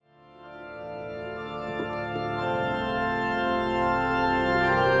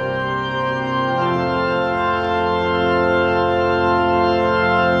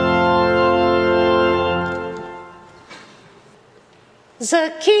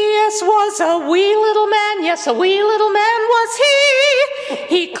Zacchaeus was a wee little man, yes, a wee little man was he.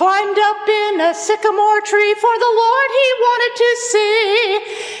 He climbed up in a sycamore tree, for the Lord he wanted to see.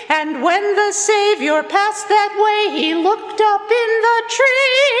 And when the Savior passed that way, he looked up in the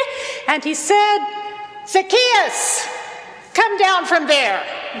tree, and he said, Zacchaeus, come down from there,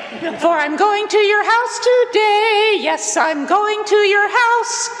 for I'm going to your house today. Yes, I'm going to your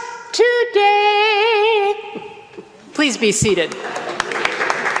house today. Please be seated.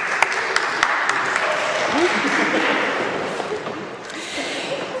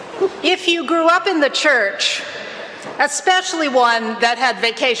 If you grew up in the church, especially one that had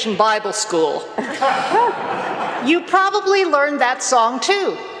Vacation Bible School, you probably learned that song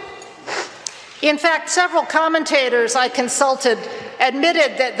too. In fact, several commentators I consulted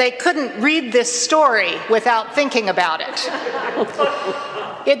admitted that they couldn't read this story without thinking about it.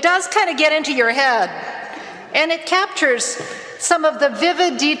 It does kind of get into your head, and it captures some of the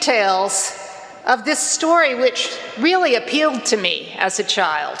vivid details of this story which really appealed to me as a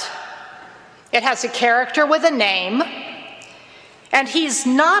child. It has a character with a name, and he's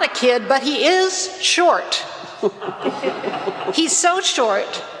not a kid, but he is short. He's so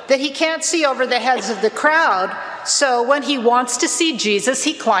short that he can't see over the heads of the crowd, so when he wants to see Jesus,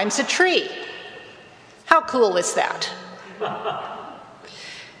 he climbs a tree. How cool is that?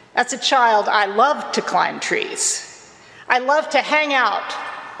 As a child, I loved to climb trees. I loved to hang out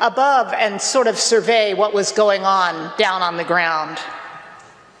above and sort of survey what was going on down on the ground.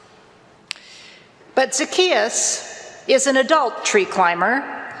 But Zacchaeus is an adult tree climber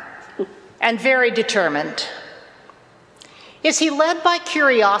and very determined. Is he led by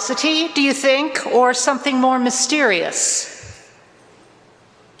curiosity, do you think, or something more mysterious?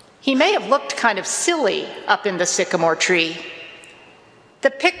 He may have looked kind of silly up in the sycamore tree.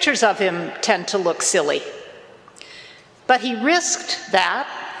 The pictures of him tend to look silly. But he risked that,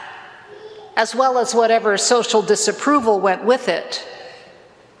 as well as whatever social disapproval went with it,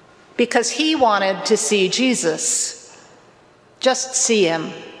 because he wanted to see Jesus, just see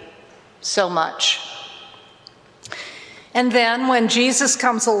him so much. And then when Jesus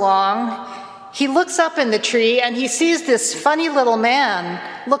comes along, he looks up in the tree and he sees this funny little man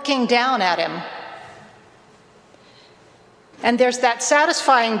looking down at him. And there's that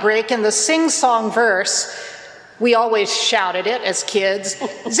satisfying break in the sing-song verse. We always shouted it as kids,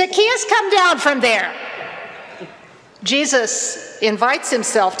 Zacchaeus, come down from there. Jesus invites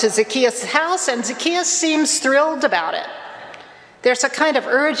himself to Zacchaeus' house, and Zacchaeus seems thrilled about it. There's a kind of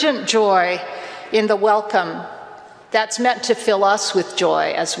urgent joy in the welcome that's meant to fill us with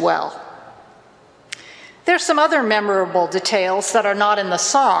joy as well. There's some other memorable details that are not in the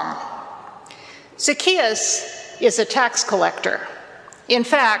song. Zacchaeus is a tax collector. In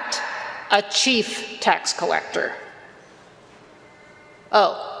fact, a chief tax collector.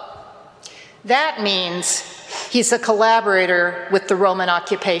 Oh, that means he's a collaborator with the Roman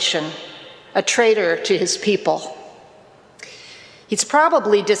occupation, a traitor to his people. He's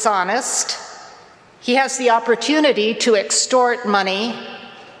probably dishonest. He has the opportunity to extort money,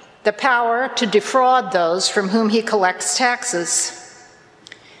 the power to defraud those from whom he collects taxes.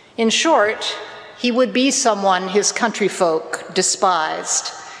 In short, he would be someone his countryfolk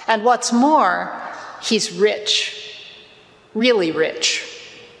despised. And what's more, he's rich, really rich.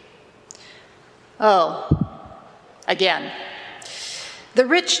 Oh, again, the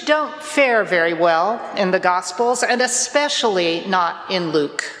rich don't fare very well in the Gospels, and especially not in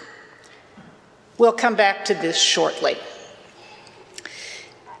Luke. We'll come back to this shortly.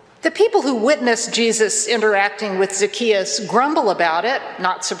 The people who witnessed Jesus interacting with Zacchaeus grumble about it,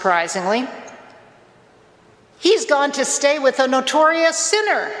 not surprisingly. He's gone to stay with a notorious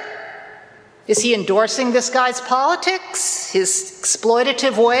sinner. Is he endorsing this guy's politics, his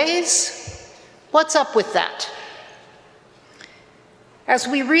exploitative ways? What's up with that? As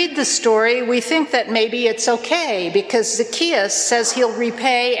we read the story, we think that maybe it's okay because Zacchaeus says he'll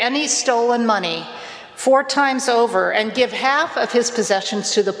repay any stolen money 4 times over and give half of his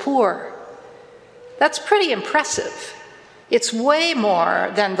possessions to the poor. That's pretty impressive. It's way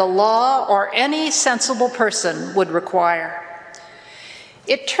more than the law or any sensible person would require.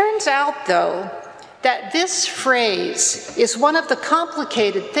 It turns out, though, that this phrase is one of the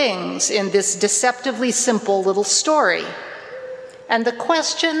complicated things in this deceptively simple little story. And the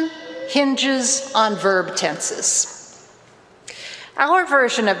question hinges on verb tenses. Our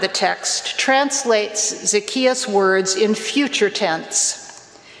version of the text translates Zacchaeus' words in future tense.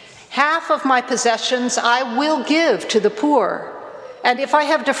 Half of my possessions I will give to the poor, and if I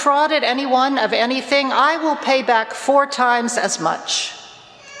have defrauded anyone of anything, I will pay back 4 times as much.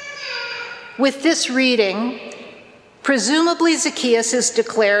 With this reading, Presumably, Zacchaeus is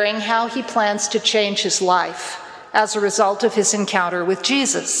declaring how he plans to change his life as a result of his encounter with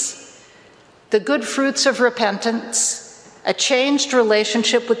Jesus. The good fruits of repentance, a changed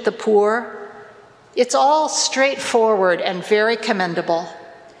relationship with the poor, it's all straightforward and very commendable.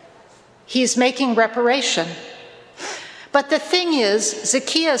 He's making reparation. But the thing is,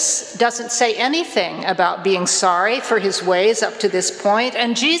 Zacchaeus doesn't say anything about being sorry for his ways up to this point,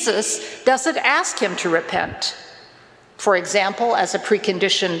 and Jesus doesn't ask him to repent. For example, as a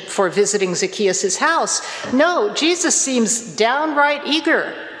precondition for visiting Zacchaeus' house. No, Jesus seems downright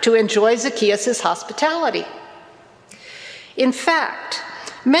eager to enjoy Zacchaeus' hospitality. In fact,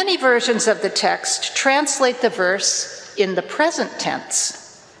 many versions of the text translate the verse in the present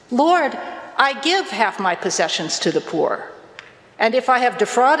tense. Lord, I give half my possessions to the poor, and if I have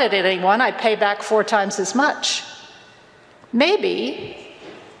defrauded anyone, I pay back 4 times as much. Maybe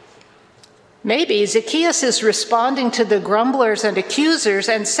Zacchaeus is responding to the grumblers and accusers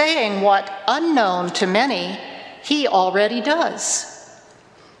and saying what, unknown to many, he already does.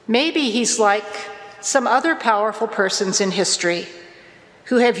 Maybe he's like some other powerful persons in history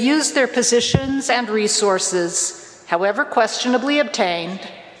who have used their positions and resources, however questionably obtained,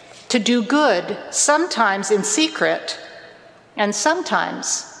 to do good, sometimes in secret, and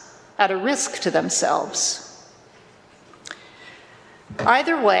sometimes at a risk to themselves.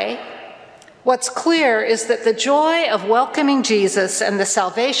 Either way, what's clear is that the joy of welcoming Jesus and the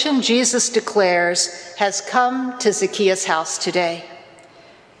salvation Jesus declares has come to Zacchaeus' house today.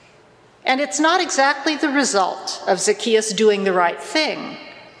 And it's not exactly the result of Zacchaeus doing the right thing.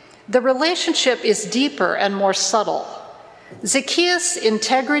 The relationship is deeper and more subtle. Zacchaeus'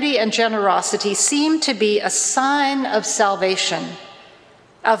 integrity and generosity seem to be a sign of salvation,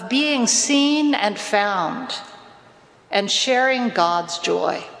 of being seen and found, and sharing God's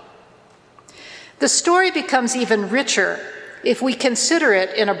joy. The story becomes even richer if we consider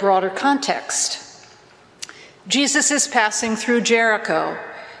it in a broader context. Jesus is passing through Jericho.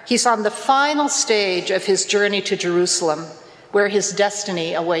 He's on the final stage of his journey to Jerusalem, where his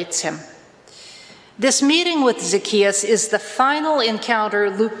destiny awaits him. This meeting with Zacchaeus is the final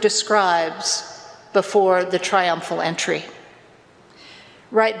encounter Luke describes before the triumphal entry.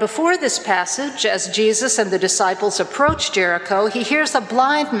 Right before this passage, as Jesus and the disciples approach Jericho, he hears a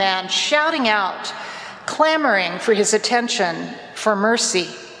blind man shouting out, clamoring for his attention, for mercy.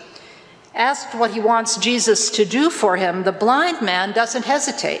 Asked what he wants Jesus to do for him, the blind man doesn't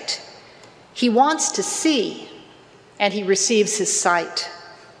hesitate. He wants to see, and he receives his sight.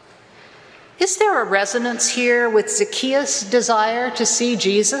 Is there a resonance here with Zacchaeus' desire to see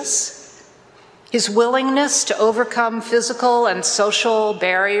Jesus? His willingness to overcome physical and social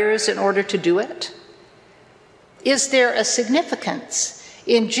barriers in order to do it? Is there a significance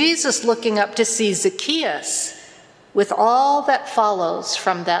in Jesus looking up to see Zacchaeus with all that follows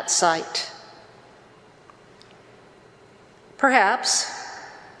from that sight? Perhaps,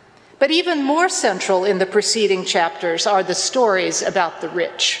 but even more central in the preceding chapters are the stories about the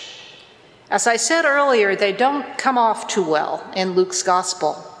rich. As I said earlier, they don't come off too well in Luke's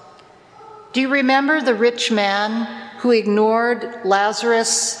gospel. Do you remember the rich man who ignored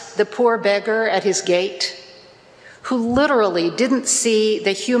Lazarus, the poor beggar at his gate, who literally didn't see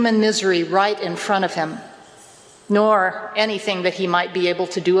the human misery right in front of him, nor anything that he might be able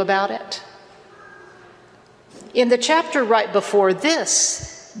to do about it? In the chapter right before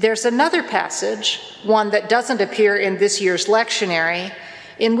this, there's another passage, one that doesn't appear in this year's lectionary,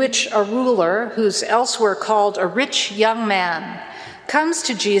 in which a ruler, who's elsewhere called a rich young man, comes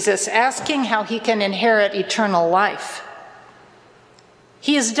to Jesus asking how he can inherit eternal life.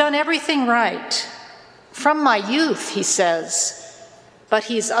 He has done everything right. From my youth, he says, but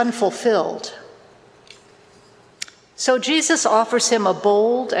he's unfulfilled. So Jesus offers him a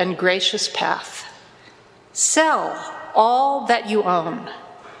bold and gracious path. Sell all that you own.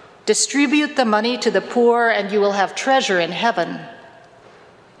 Distribute the money to the poor, and you will have treasure in heaven.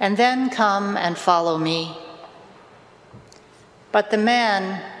 And then come and follow me. But the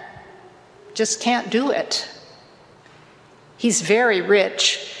man just can't do it. He's very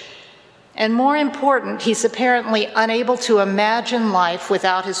rich, and more important, he's apparently unable to imagine life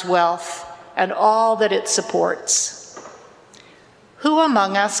without his wealth and all that it supports. Who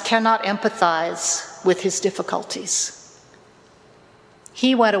among us cannot empathize with his difficulties?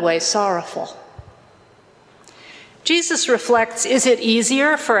 He went away sorrowful. Jesus reflects, is it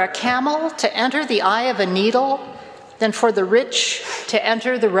easier for a camel to enter the eye of a needle than for the rich to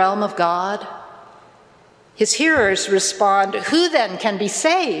enter the realm of God? His hearers respond, who then can be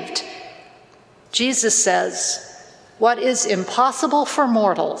saved? Jesus says, what is impossible for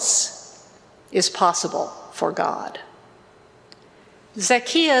mortals is possible for God.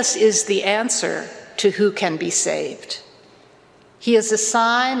 Zacchaeus is the answer to who can be saved. He is a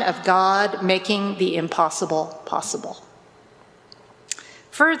sign of God making the impossible possible.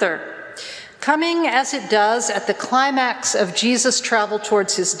 Further, coming as it does at the climax of Jesus' travel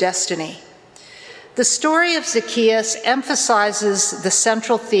towards his destiny, the story of Zacchaeus emphasizes the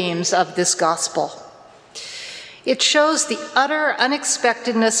central themes of this gospel. It shows the utter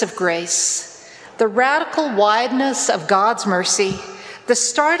unexpectedness of grace, the radical wideness of God's mercy, the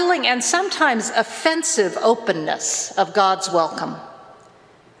startling and sometimes offensive openness of God's welcome.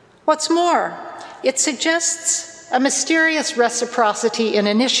 What's more, it suggests a mysterious reciprocity in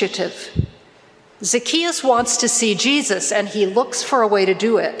initiative. Zacchaeus wants to see Jesus, and he looks for a way to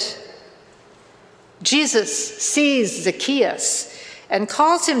do it. Jesus sees Zacchaeus and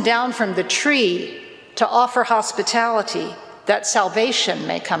calls him down from the tree to offer hospitality, that salvation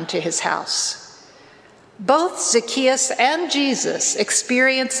may come to his house. Both Zacchaeus and Jesus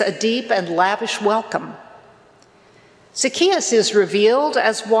experience a deep and lavish welcome. Zacchaeus is revealed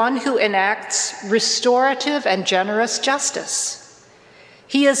as one who enacts restorative and generous justice.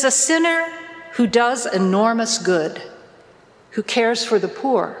 He is a sinner who does enormous good, who cares for the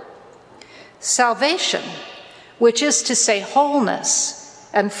poor. Salvation, which is to say wholeness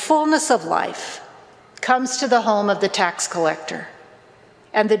and fullness of life, comes to the home of the tax collector,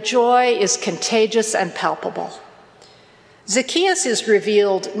 and the joy is contagious and palpable. Zacchaeus is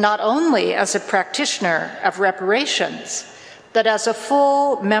revealed not only as a practitioner of reparations, but as a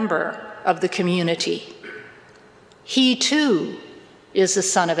full member of the community. He too is the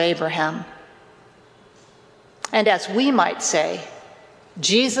son of Abraham. And as we might say,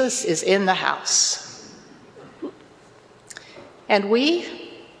 Jesus is in the house. And we,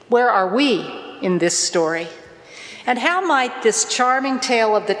 where are we in this story? And how might this charming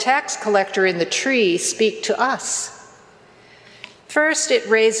tale of the tax collector in the tree speak to us? First, it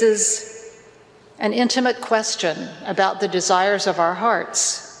raises an intimate question about the desires of our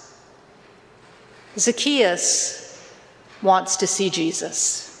hearts. Zacchaeus wants to see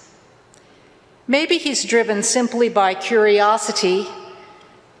Jesus. Maybe he's driven simply by curiosity.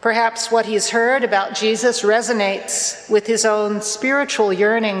 Perhaps what he's heard about Jesus resonates with his own spiritual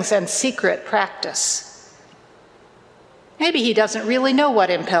yearnings and secret practice. Maybe he doesn't really know what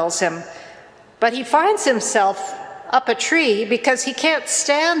impels him, but he finds himself up a tree because he can't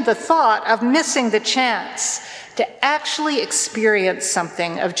stand the thought of missing the chance to actually experience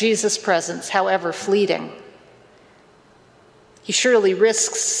something of Jesus' presence, however fleeting. He surely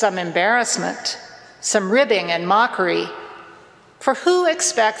risks some embarrassment, some ribbing and mockery, for who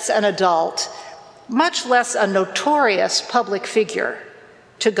expects an adult, much less a notorious public figure,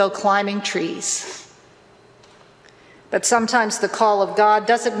 to go climbing trees? But sometimes the call of God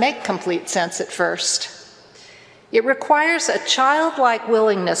doesn't make complete sense at first. It requires a childlike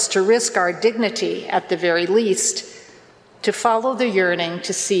willingness to risk our dignity, at the very least, to follow the yearning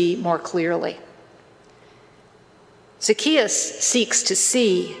to see more clearly. Zacchaeus seeks to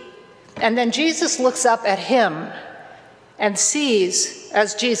see, and then Jesus looks up at him and sees,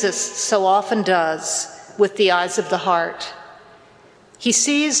 as Jesus so often does, with the eyes of the heart. He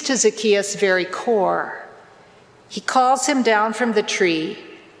sees to Zacchaeus' very core. He calls him down from the tree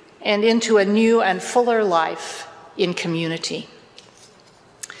and into a new and fuller life in community.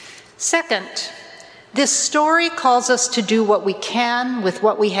 Second, this story calls us to do what we can with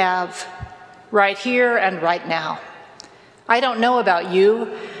what we have, right here and right now. I don't know about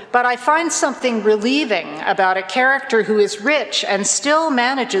you, but I find something relieving about a character who is rich and still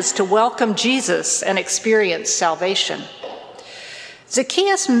manages to welcome Jesus and experience salvation.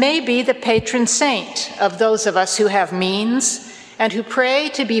 Zacchaeus may be the patron saint of those of us who have means and who pray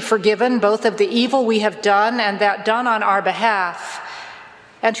to be forgiven both of the evil we have done and that done on our behalf,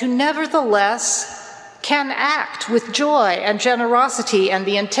 and who nevertheless can act with joy and generosity and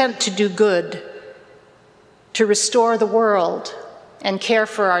the intent to do good, to restore the world and care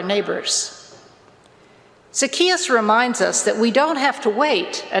for our neighbors. Zacchaeus reminds us that we don't have to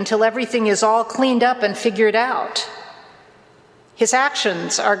wait until everything is all cleaned up and figured out. His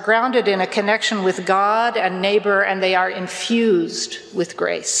actions are grounded in a connection with God and neighbor, and they are infused with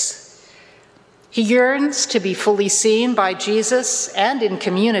grace. He yearns to be fully seen by Jesus and in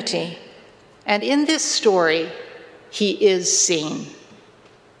community, and in this story, he is seen.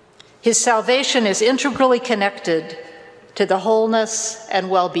 His salvation is integrally connected to the wholeness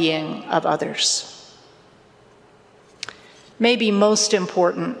and well-being of others. Maybe most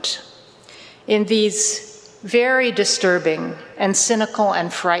important, in these very disturbing and cynical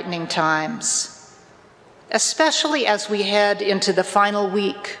and frightening times, especially as we head into the final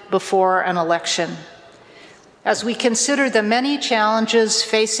week before an election, as we consider the many challenges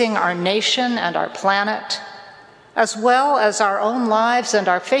facing our nation and our planet, as well as our own lives and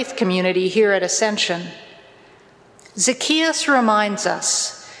our faith community here at Ascension, Zacchaeus reminds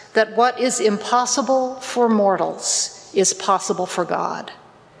us that what is impossible for mortals is possible for God.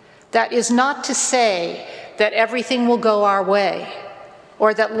 That is not to say that everything will go our way,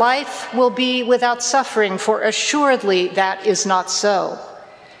 or that life will be without suffering, for assuredly that is not so.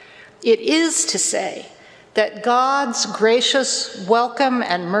 It is to say that God's gracious welcome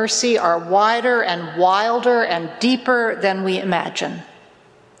and mercy are wider and wilder and deeper than we imagine.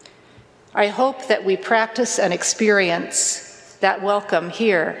 I hope that we practice and experience that welcome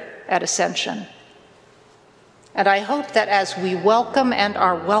here at Ascension. And I hope that as we welcome and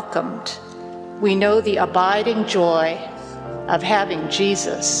are welcomed, we know the abiding joy of having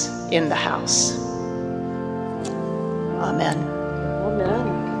Jesus in the house. Amen.